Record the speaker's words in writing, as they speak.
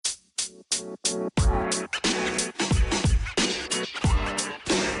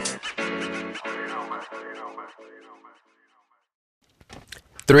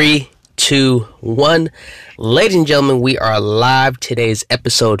Three, two, one. Ladies and gentlemen, we are live. Today's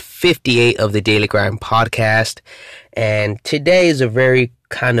episode 58 of the Daily Grind podcast. And today is a very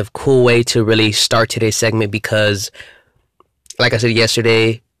kind of cool way to really start today's segment because, like I said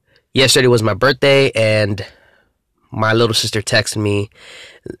yesterday was my birthday, and my little sister texted me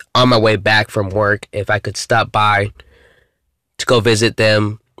on my way back from work if I could stop by to go visit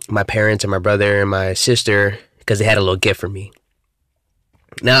them, my parents and my brother and my sister, because they had a little gift for me.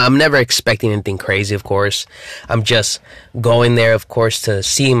 Now, I'm never expecting anything crazy, of course. I'm just going there, of course, to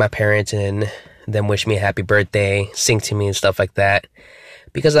see my parents and them wish me a happy birthday, sing to me and stuff like that.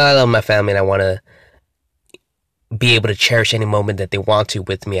 Because I love my family and I want to be able to cherish any moment that they want to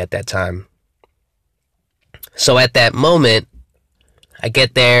with me at that time. So at that moment, I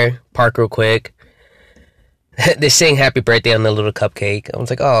get there, park real quick. They sing happy birthday on the little cupcake. I was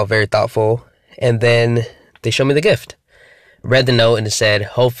like, oh, very thoughtful. And then they show me the gift. Read the note and it said,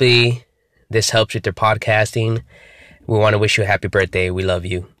 hopefully this helps with your podcasting. We want to wish you a happy birthday. We love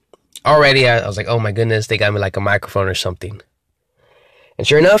you. Already, I was like, oh my goodness, they got me like a microphone or something. And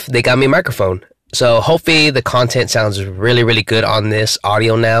sure enough, they got me a microphone. So hopefully the content sounds really, really good on this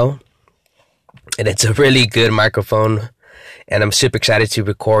audio now. And it's a really good microphone. And I'm super excited to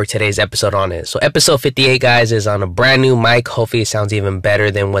record today's episode on it. So episode 58, guys, is on a brand new mic. Hopefully it sounds even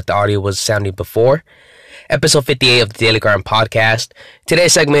better than what the audio was sounding before. Episode 58 of the Daily Grind podcast.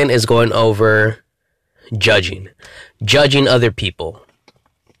 Today's segment is going over judging other people.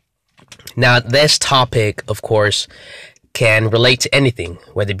 Now, this topic, of course, can relate to anything,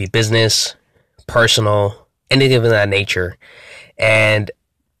 whether it be business, personal, anything of that nature. And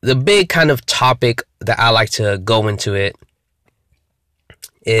the big kind of topic that I like to go into it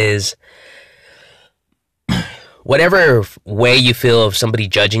is whatever way you feel of somebody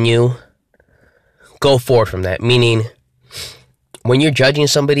judging you, go forward from that. Meaning, when you're judging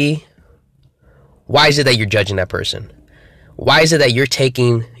somebody, why is it that you're judging that person? Why is it that you're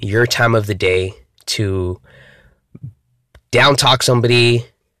taking your time of the day to down talk somebody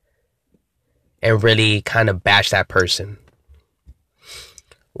and really kind of bash that person?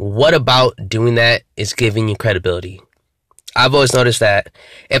 What about doing that is giving you credibility? I've always noticed that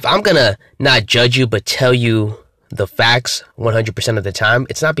if I'm gonna not judge you but tell you the facts 100% of the time,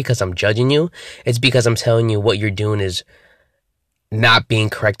 it's not because I'm judging you. It's because I'm telling you what you're doing is not being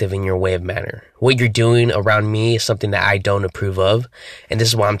corrective in your way of manner. What you're doing around me is something that I don't approve of. And this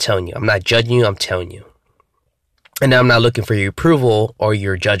is why I'm telling you. I'm not judging you, I'm telling you. And I'm not looking for your approval or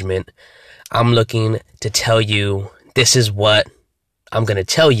your judgment. I'm looking to tell you this is what I'm going to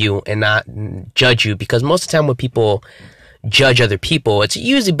tell you and not judge you. Because most of the time when people judge other people, it's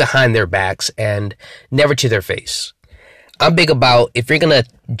usually behind their backs and never to their face. I'm big about, if you're going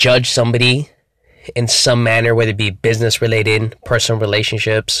to judge somebody in some manner, whether it be business related, personal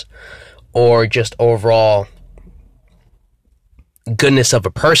relationships, or just overall goodness of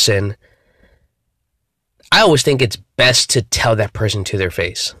a person, I always think it's best to tell that person to their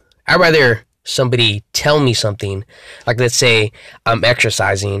face. I'd rather somebody tell me something, like let's say I'm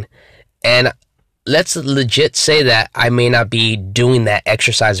exercising and let's legit say that I may not be doing that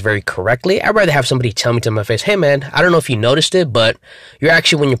exercise very correctly. I'd rather have somebody tell me to my face, hey man, I don't know if you noticed it, but you're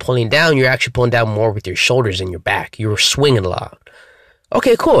actually, when you're pulling down more with your shoulders than your back. You're swinging a lot.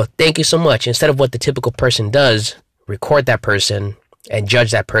 Okay, cool. Thank you so much. Instead of what the typical person does, record that person and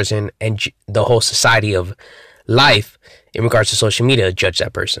judge that person and the whole society of life in regards to social media, judge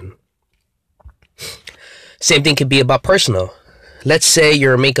that person. Same thing could be about personal. Let's say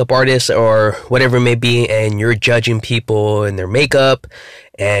you're a makeup artist or whatever it may be, and you're judging people and their makeup,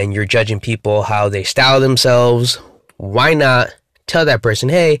 and you're judging people how they style themselves. Why not tell that person,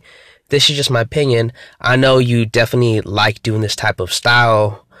 hey, this is just my opinion. I know you definitely like doing this type of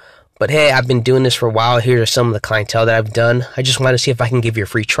style, but hey, I've been doing this for a while. Here are some of the clientele that I've done. I just want to see if I can give you a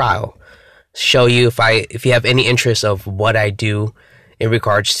free trial. Show you if you have any interest of what I do in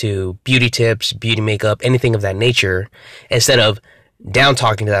regards to beauty tips, beauty makeup, anything of that nature, instead of down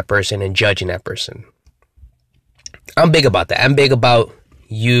talking to that person and judging that person. I'm big about that. I'm big about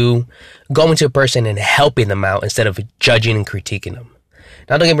you going to a person and helping them out instead of judging and critiquing them.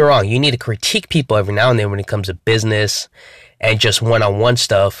 Now, don't get me wrong. You need to critique people every now and then when it comes to business and just one-on-one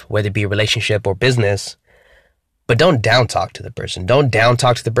stuff, whether it be a relationship or business. But don't down talk to the person. Don't down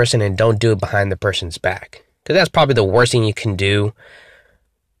talk to the person and don't do it behind the person's back. Because that's probably the worst thing you can do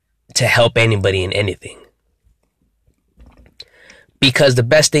to help anybody in anything. Because the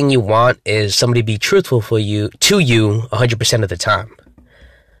best thing you want is somebody to be truthful to you 100% of the time.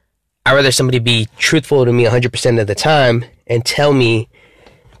 I'd rather somebody be truthful to me 100% of the time and tell me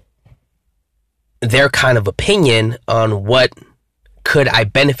their kind of opinion on what could I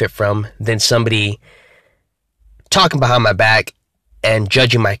benefit from than somebody talking behind my back and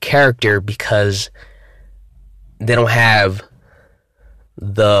judging my character because they don't have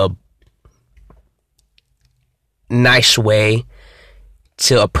the nice way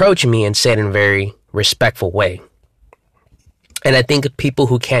to approach me and say it in a very respectful way. And I think people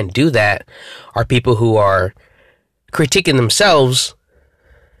who can't do that are people who are critiquing themselves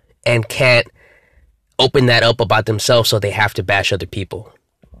and can't open that up about themselves, so they have to bash other people.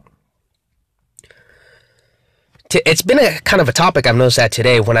 It's been a kind of a topic I've noticed that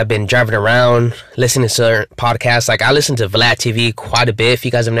today when I've been driving around, listening to certain podcasts. Like, I listen to Vlad TV quite a bit. If you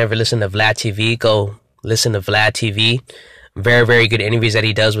guys have never listened to Vlad TV, go listen to Vlad TV. Very, very good interviews that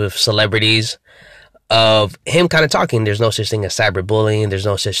he does with celebrities of him kind of talking. There's no such thing as cyberbullying. There's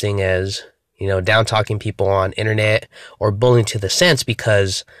no such thing as, down talking people on internet or bullying to the sense,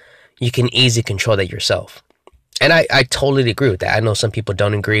 because you can easily control that yourself. And I totally agree with that. I know some people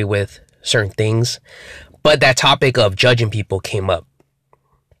don't agree with certain things, but that topic of judging people came up.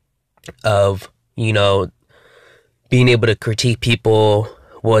 Of, being able to critique people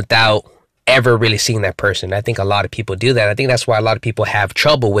without ever really seeing that person. I think a lot of people do that. I think that's why a lot of people have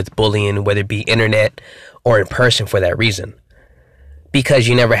trouble with bullying, whether it be internet or in person, for that reason. Because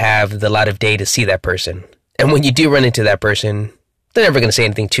you never have the light of day to see that person. And when you do run into that person, they're never going to say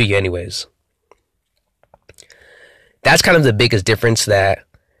anything to you anyways. That's kind of the biggest difference that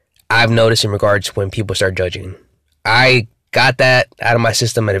I've noticed in regards to when people start judging. I got that out of my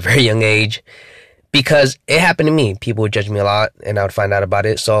system at a very young age because it happened to me. People would judge me a lot and I would find out about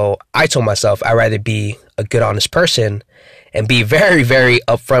it. So I told myself I'd rather be a good, honest person and be very, very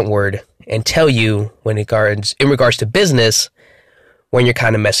upfrontward and tell you in regards to business when you're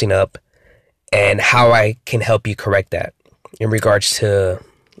kind of messing up and how I can help you correct that. In regards to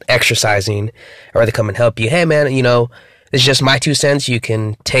exercising, I'd rather come and help you. Hey man, it's just my 2 cents. You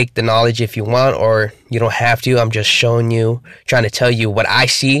can take the knowledge if you want, or you don't have to. I'm just showing you, trying to tell you what I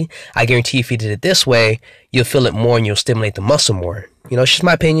see. I guarantee if you did it this way, you'll feel it more and you'll stimulate the muscle more. It's just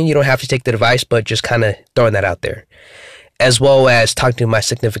my opinion. You don't have to take the advice, but just kind of throwing that out there. As well as talking to my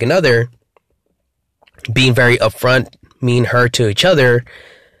significant other, being very upfront, me and her to each other,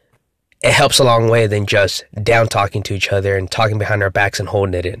 it helps a long way than just down talking to each other and talking behind our backs and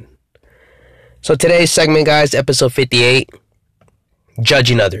holding it in. So today's segment, guys, episode 58,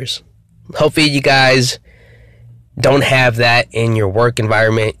 judging others. Hopefully you guys don't have that in your work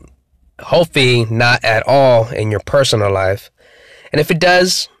environment. Hopefully not at all in your personal life. And if it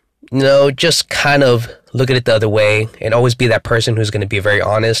does, just kind of look at it the other way and always be that person who's going to be very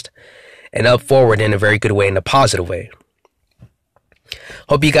honest and up forward in a very good way, in a positive way.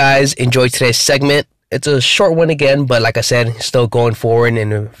 Hope you guys enjoyed today's segment. It's a short one again, but like I said, still going forward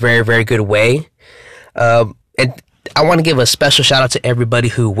in a very, very good way. And I want to give a special shout out to everybody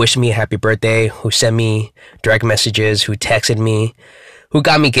who wished me a happy birthday, who sent me direct messages, who texted me, who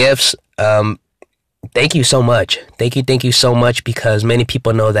got me gifts. Thank you so much. Thank you so much, because many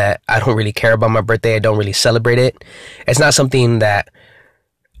people know that I don't really care about my birthday. I don't really celebrate it. It's not something that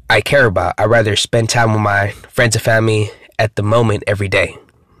I care about. I'd rather spend time with my friends and family at the moment every day.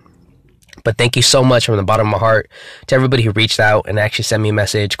 But thank you so much from the bottom of my heart to everybody who reached out and actually sent me a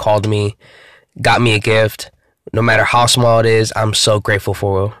message, called me, got me a gift. No matter how small it is, I'm so grateful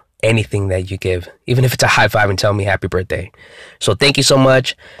for anything that you give, even if it's a high five and tell me happy birthday. So thank you so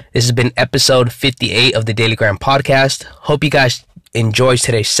much. This has been episode 58 of the Daily Grind podcast. Hope you guys enjoyed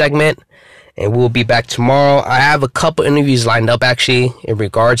today's segment, and we'll be back tomorrow. I have a couple interviews lined up actually in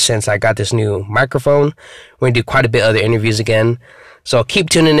regards, since I got this new microphone. We're going to do quite a bit of other interviews again. So keep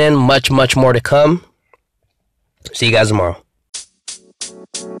tuning in. Much, much more to come. See you guys tomorrow.